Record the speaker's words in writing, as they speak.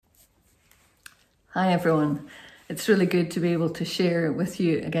Hi everyone. It's really good to be able to share with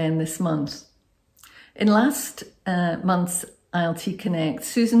you again this month. In last month's ILT Connect,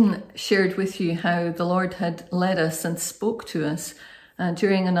 Susan shared with you how the Lord had led us and spoke to us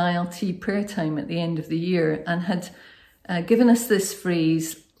during an ILT prayer time at the end of the year and had given us this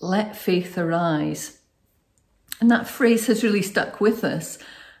phrase, "Let faith arise." And that phrase has really stuck with us.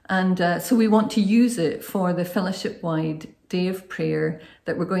 And so we want to use it for the fellowship-wide day of prayer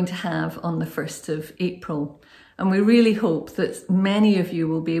that we're going to have on the 1st of April. And we really hope that many of you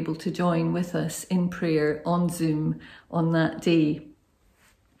will be able to join with us in prayer on Zoom on that day.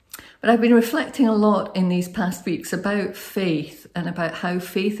 But I've been reflecting a lot in these past weeks about faith and about how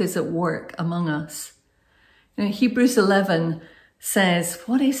faith is at work among us. You know, Hebrews 11 says,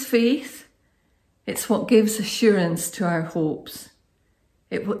 what is faith? It's what gives assurance to our hopes.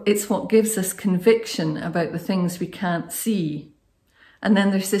 It's what gives us conviction about the things we can't see. And then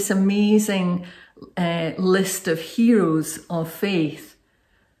there's this amazing list of heroes of faith.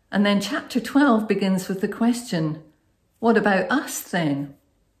 And then chapter 12 begins with the question, what about us then?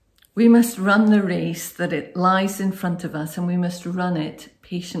 We must run the race that it lies in front of us, and we must run it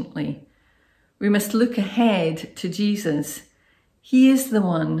patiently. We must look ahead to Jesus. He is the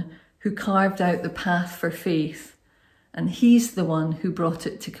one who carved out the path for faith, and he's the one who brought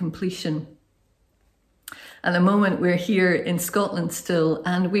it to completion. At the moment, we're here in Scotland still,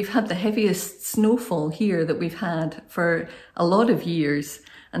 and we've had the heaviest snowfall here that we've had for a lot of years,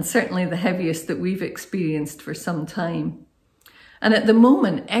 and certainly the heaviest that we've experienced for some time. And at the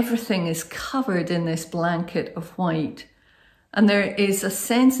moment, everything is covered in this blanket of white, and there is a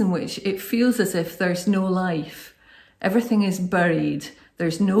sense in which it feels as if there's no life. Everything is buried.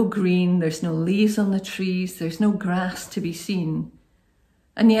 There's no green, there's no leaves on the trees, there's no grass to be seen.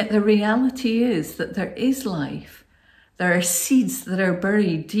 And yet the reality is that there is life. There are seeds that are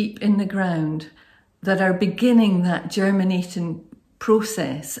buried deep in the ground that are beginning that germinating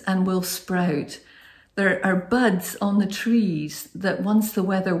process and will sprout. There are buds on the trees that once the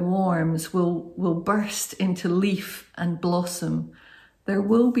weather warms will burst into leaf and blossom. There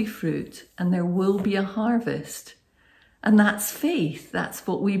will be fruit and there will be a harvest. And that's faith. That's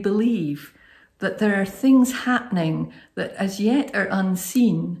what we believe, that there are things happening that as yet are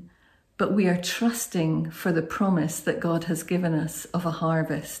unseen, but we are trusting for the promise that God has given us of a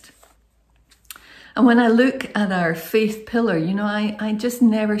harvest. And when I look at our faith pillar, you know, I just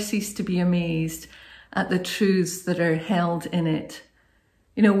never cease to be amazed at the truths that are held in it.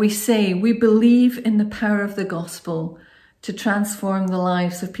 You know, we say we believe in the power of the gospel to transform the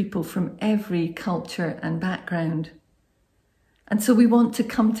lives of people from every culture and background. And so we want to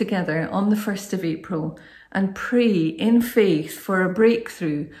come together on the 1st of April and pray in faith for a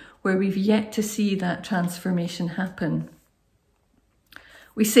breakthrough where we've yet to see that transformation happen.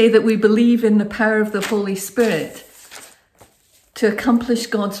 We say that we believe in the power of the Holy Spirit to accomplish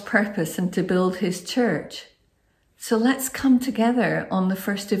God's purpose and to build his church. So let's come together on the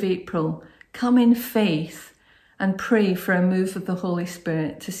 1st of April, come in faith and pray for a move of the Holy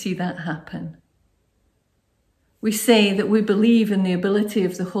Spirit to see that happen. We say that we believe in the ability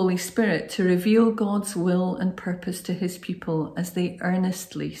of the Holy Spirit to reveal God's will and purpose to his people as they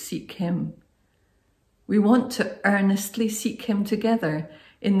earnestly seek him. We want to earnestly seek him together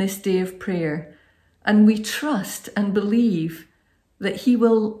in this day of prayer, and we trust and believe that he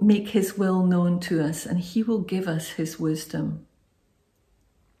will make his will known to us and he will give us his wisdom.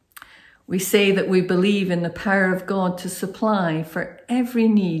 We say that we believe in the power of God to supply for every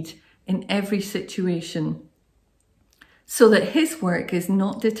need in every situation, so that his work is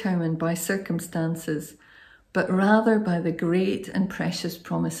not determined by circumstances, but rather by the great and precious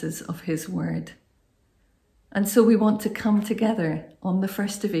promises of his word. And so we want to come together on the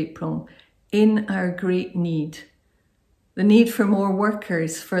 1st of April in our great need. The need for more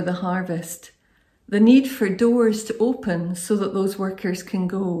workers for the harvest. The need for doors to open so that those workers can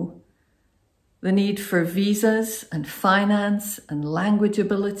go. The need for visas and finance and language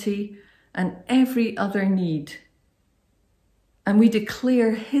ability and every other need. And we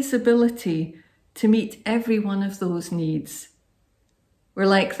declare his ability to meet every one of those needs. We're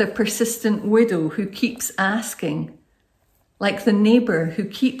like the persistent widow who keeps asking, like the neighbour who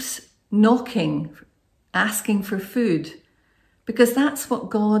keeps knocking, asking for food, because that's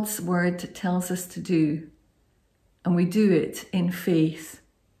what God's word tells us to do. And we do it in faith.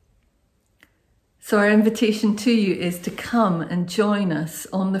 So our invitation to you is to come and join us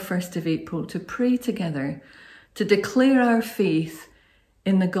on the 1st of April to pray together, to declare our faith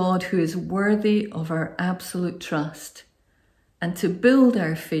in the God who is worthy of our absolute trust, and to build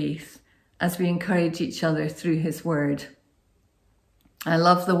our faith as we encourage each other through his word. I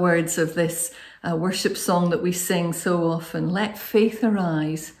love the words of this worship song that we sing so often. Let faith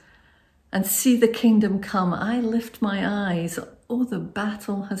arise and see the kingdom come. I lift my eyes. Oh, the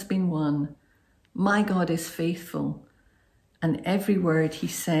battle has been won. My God is faithful, and every word he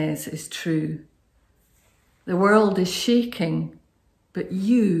says is true. The world is shaking, but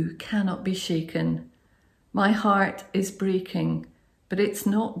you cannot be shaken. My heart is breaking, but it's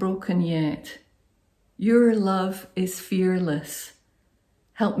not broken yet. Your love is fearless.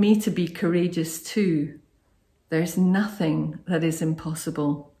 Help me to be courageous too. There's nothing that is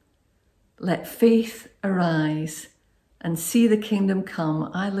impossible. Let faith arise and see the kingdom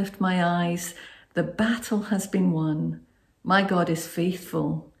come. I lift my eyes. The battle has been won. My God is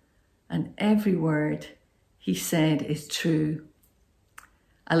faithful, and every word he said is true.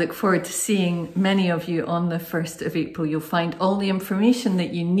 I look forward to seeing many of you on the 1st of April. You'll find all the information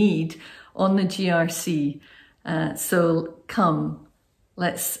that you need on the GRC. So come,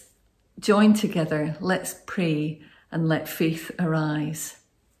 let's join together, let's pray, and let faith arise.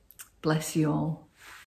 Bless you all.